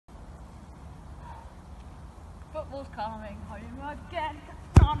football's coming home again.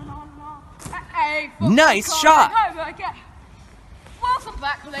 No, no, no. Hey, nice shot. Home again. Welcome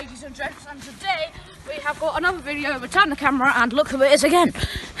back, ladies and gents, and today we have got another video. We turn the camera and look who it is again.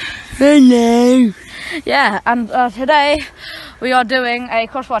 Hello. Yeah, and today we are doing a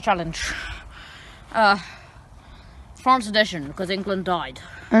crossbar challenge. France edition, because England died.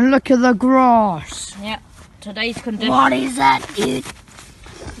 And look at the grass. Yeah, today's condition. What is that, dude?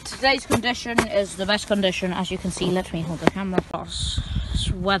 Today's condition is the best condition, as you can see. Let me hold the camera plus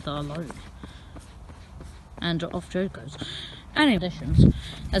weather load. And off Joe goes. Any conditions.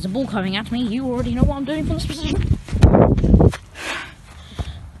 There's a ball coming at me. You already know what I'm doing from this position.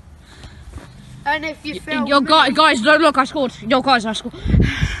 And if you feel guys, don't look, I scored. Yo, guys, I scored.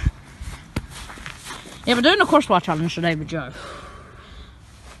 Yeah, we're doing a crossbar challenge today with Joe.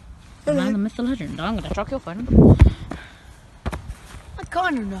 The man, the myth, the legend. I'm going to chuck your phone. I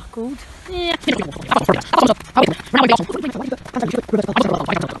kind of knuckled. Yeah.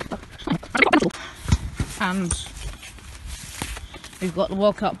 And we've got the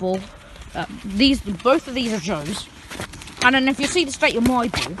World Cup ball. Both of these are Joe's. And then if you see the state of my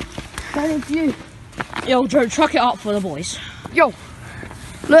ball, Thank you. yo, Joe, chuck it up for the boys. Yo,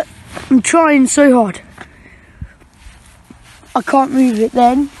 look, I'm trying so hard. I can't move it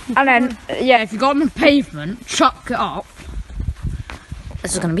then. And then, yeah, if you got on the pavement, chuck it up.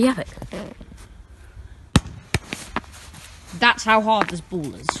 This is going to be epic. That's how hard this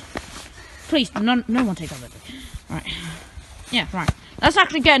ball is. Please, no one take over. Right. Yeah, right. Let's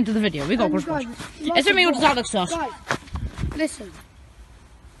actually get into the video. We got crossbar. It's me or does that look sus? Guys, listen.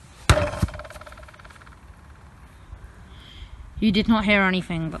 You did not hear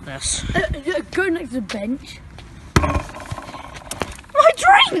anything but this. Go next to the bench. My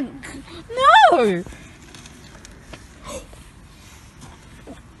drink! No!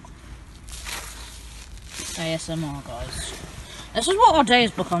 ASMR, guys. This is what our day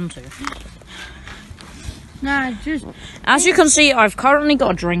has become to. Nah, just... As you can see, I've currently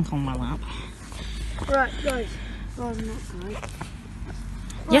got a drink on my lap. Right, guys. Oh, not guys. Right,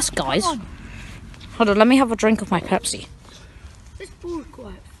 yes, guys. Hold on, let me have a drink of my Pepsi. This ball's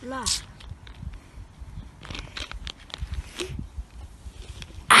quite flat.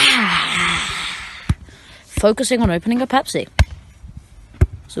 Focusing on opening a Pepsi.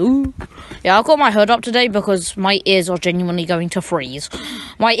 So, yeah, I've got my hood up today because my ears are genuinely going to freeze.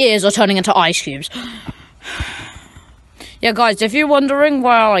 My ears are turning into ice cubes. Yeah, guys, if you're wondering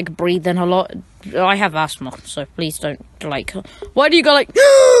why I, like, breathe in a lot, I have asthma, so please don't, like... Why do you go, like,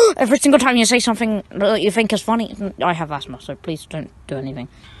 every single time you say something that you think is funny? I have asthma, so please don't do anything.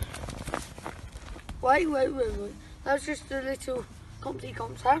 Wait. That's just a little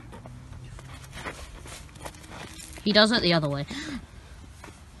compty-comps, huh? He does it the other way.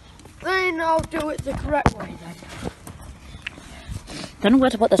 Then I'll do it the correct way, then. Don't know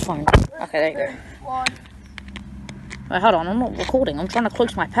where to put this phone. Okay, there you go. One. Wait, hold on, I'm not recording. I'm trying to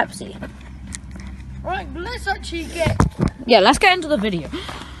close my Pepsi. Right, but let's actually get... Yeah, let's get into the video.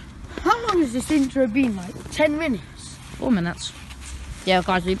 How long has this intro been, like? 10 minutes? 4 minutes. Yeah,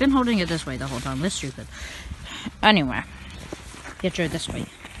 guys, we've been holding it this way the whole time. We're stupid. Anyway. Get Joe this way.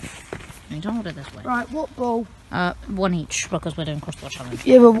 You don't hold it this way. Right, what ball? One each, because we're doing crossbar challenge.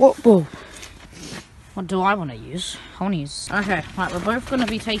 Yeah, but what ball? What do I want to use? I want to use... Okay, right, we're both going to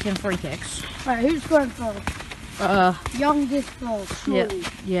be taking free kicks. Right, who's going first? Youngest first, surely.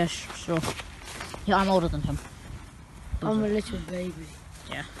 Yeah, sure. Yeah, I'm older than him. I'm a little baby.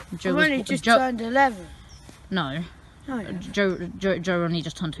 Yeah. I've only just turned 11. No. No. Joe only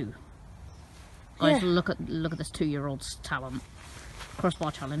just turned 2. Guys, Yeah. look at this 2-year-old's talent.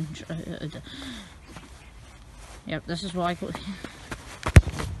 Crossbar challenge. Yep, this is what I call it.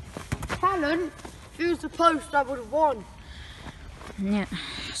 Talent? If it was the post, I would have won. Yeah.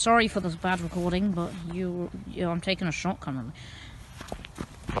 Sorry for this bad recording, but I'm taking a shot coming.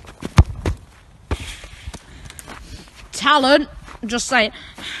 Talent! Just say it.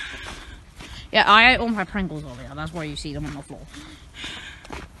 Yeah, I ate all my Pringles earlier. That's why you see them on the floor.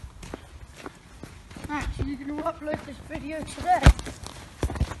 Actually, you're going to upload this video today.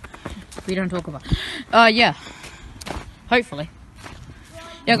 We don't talk about yeah. Hopefully.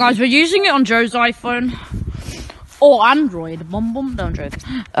 Yeah, guys, we're using it on Joe's iPhone. Or Android. Bum, don't joke.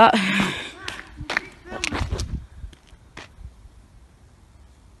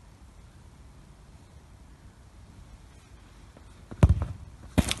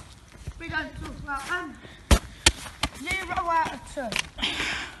 We don't talk about 0 out of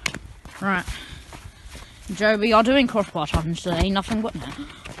 2. Right. Joe, we are doing crossbar challenge today. Nothing but that.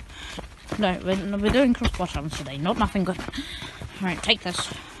 No, we're doing crossbar challenge today. Not nothing good. Alright, take this.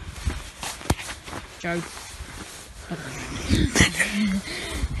 Joe. My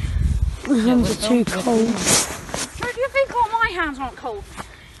hands are too cold. How do you think all my hands aren't cold?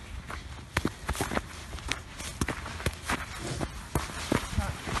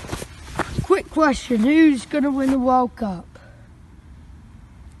 Quick question, who's going to win the World Cup?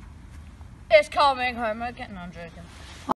 It's coming home again. No, I'm joking.